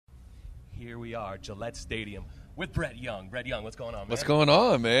here we are, Gillette Stadium, with Brett Young. Brett Young, what's going on, man? What's going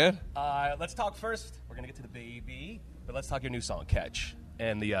on, man? Let's talk first. We're going to get to the baby, but let's talk your new song, Catch.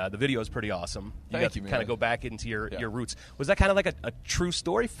 And the video is pretty awesome. Thank you, man. man. Kind of go back into your roots. Was that kind of like a true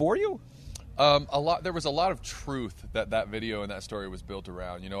story for you? There was a lot of truth that video and that story was built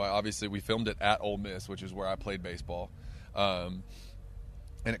around. You know, obviously we filmed it at Ole Miss, which is where I played baseball.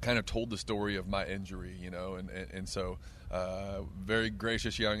 And it kind of told the story of my injury, you know, and so very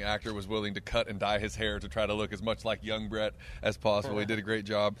gracious young actor was willing to cut and dye his hair to try to look as much like young Brett as possible. He did a great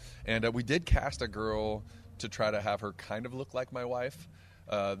job. And we did cast a girl to try to have her kind of look like my wife.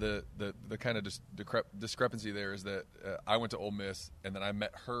 The kind of discrepancy there is that I went to Ole Miss, and then I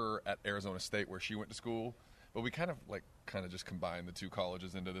met her at Arizona State where she went to school. But we kind of just combined the two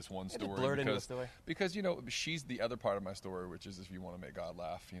colleges into this one story. Blurred into the story. Because, you know, she's the other part of my story, which is if you want to make God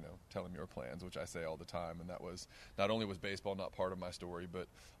laugh, you know, tell him your plans, which I say all the time. And that was, not only was baseball not part of my story, but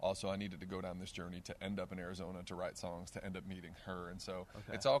also I needed to go down this journey to end up in Arizona, to write songs, to end up meeting her. And so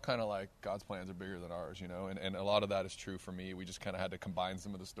It's all kind of like God's plans are bigger than ours, you know, and a lot of that is true for me. We just kind of had to combine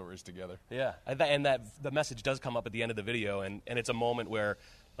some of the stories together. Yeah, and that the message does come up at the end of the video, and it's a moment where,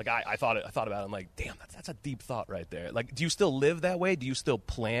 like, I thought about it. I'm like, damn, that's a deep thought right there. Like, do you still live that way? Do you still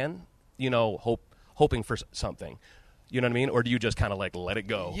plan, you know, hoping for something? You know what I mean? Or do you just kind of like let it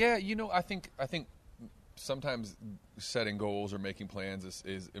go? Yeah, you know, I think sometimes setting goals or making plans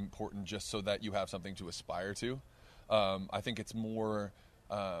is important just so that you have something to aspire to. I think it's more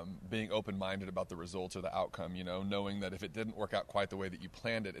being open-minded about the results or the outcome, you know, knowing that if it didn't work out quite the way that you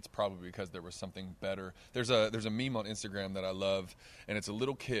planned it, it's probably because there was something better. There's a meme on Instagram that I love, and it's a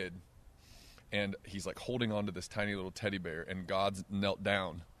little kid, and he's like holding on to this tiny little teddy bear, and God's knelt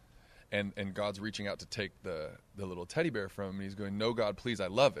down, and God's reaching out to take the little teddy bear from him, and he's going, "No, God, please, I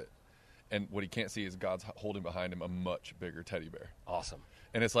love it." And what he can't see is God's holding behind him a much bigger teddy bear. Awesome.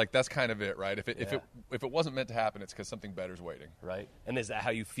 And it's like, that's kind of it, right? If it wasn't meant to happen, it's because something better's waiting. Right. And is that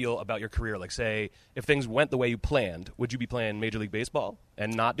how you feel about your career? Like, say, if things went the way you planned, would you be playing Major League Baseball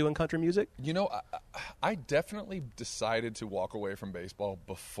and not doing country music? You know, I definitely decided to walk away from baseball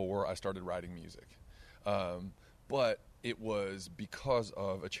before I started writing music. But it was because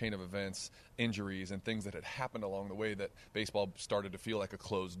of a chain of events, injuries, and things that had happened along the way that baseball started to feel like a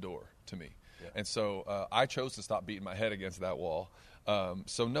closed door to me. Yeah. And so I chose to stop beating my head against that wall.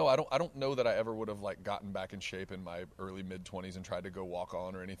 So no, I don't know that I ever would have like gotten back in shape in my early mid-20s and tried to go walk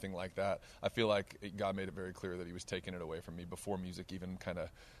on or anything like that. I feel like God made it very clear that he was taking it away from me before music even kind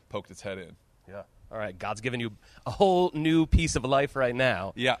of poked its head in. Yeah. All right. God's given you a whole new piece of life right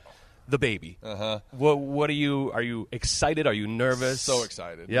now. Yeah. The baby. Uh-huh. What are you excited? Are you nervous? So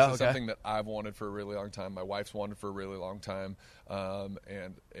excited. Yeah, this is something that I've wanted for a really long time. My wife's wanted for a really long time.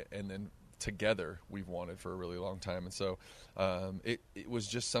 And then together we've wanted for a really long time. And so it was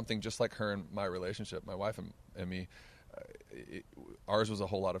just something just like her and my relationship, my wife and me. Ours was a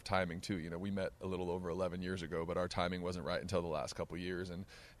whole lot of timing too. You know, we met a little over 11 years ago, but our timing wasn't right until the last couple of years.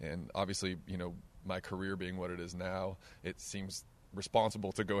 And obviously, you know, my career being what it is now, it seems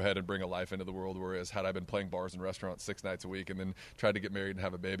responsible to go ahead and bring a life into the world, whereas had I been playing bars and restaurants 6 nights a week and then tried to get married and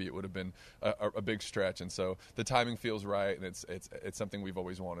have a baby, it would have been a big stretch. And so the timing feels right, and it's something we've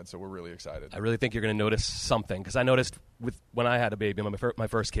always wanted, so we're really excited. I really think you're going to notice something, because I noticed when I had a baby, my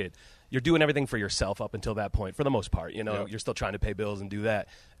first kid, you're doing everything for yourself up until that point, for the most part. You know, You're still trying to pay bills and do that.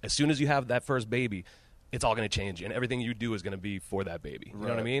 As soon as you have that first baby, it's all going to change, and everything you do is going to be for that baby. You know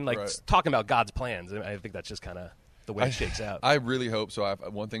what I mean? Like, talking about God's plans, I think that's just kind of the way it shakes out. I really hope so.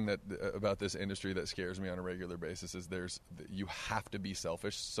 One thing that about this industry that scares me on a regular basis is you have to be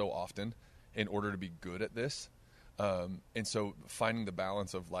selfish so often in order to be good at this. And so finding the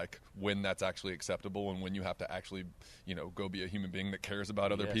balance of like when that's actually acceptable and when you have to actually, you know, go be a human being that cares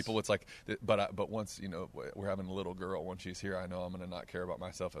about other people. It's like, but once, you know, we're having a little girl, once she's here, I know I'm going to not care about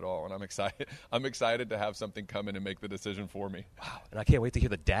myself at all. And I'm excited. I'm excited to have something come in and make the decision for me. Wow. And I can't wait to hear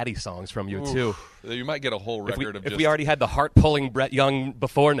the daddy songs from you too. You might get a whole record if we already had the heart pulling Brett Young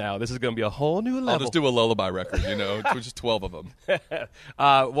before now, this is going to be a whole new level. I'll just do a lullaby record, you know, just 12 of them.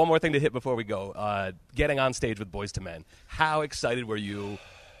 One more thing to hit before we go. Getting on stage with Boyz II Men. How excited were you?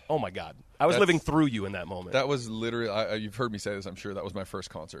 Oh, my God. I was living through you in that moment. That was literally, you've heard me say this, I'm sure. That was my first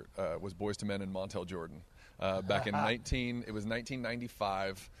concert, was Boyz II Men in Montel Jordan. Back in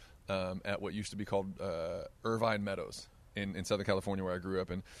 1995 at what used to be called Irvine Meadows in Southern California, where I grew up.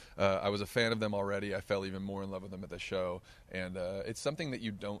 And I was a fan of them already. I fell even more in love with them at the show. And it's something that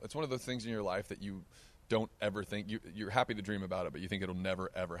it's one of those things in your life that you don't ever think you're happy to dream about it, but you think it'll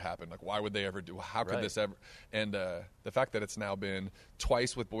never ever happen. Like, why would they ever do? How could this ever? And the fact that it's now been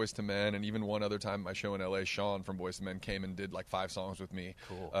twice with Boyz II Men, and even one other time my show in LA, Sean from Boyz II Men came and did like 5 songs with me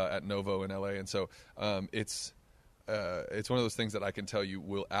at Novo in LA, and so it's one of those things that I can tell you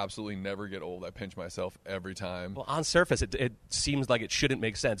will absolutely never get old. I pinch myself every time. Well, on surface, it seems like it shouldn't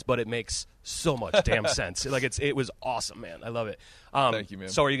make sense, but it makes so much damn sense. Like it was awesome, man. I love it. Thank you, man.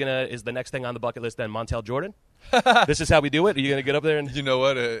 So is the next thing on the bucket list then Montel Jordan? This is how we do it? Are you going to get up there? You know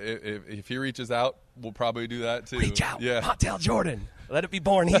what? If he reaches out, we'll probably do that too. Reach out. Yeah. Montel Jordan. Let it be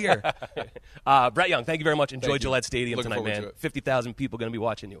born here. Brett Young, thank you very much. Enjoy Gillette Stadium tonight, man. 50,000 people going to be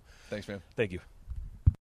watching you. Thanks, man. Thank you.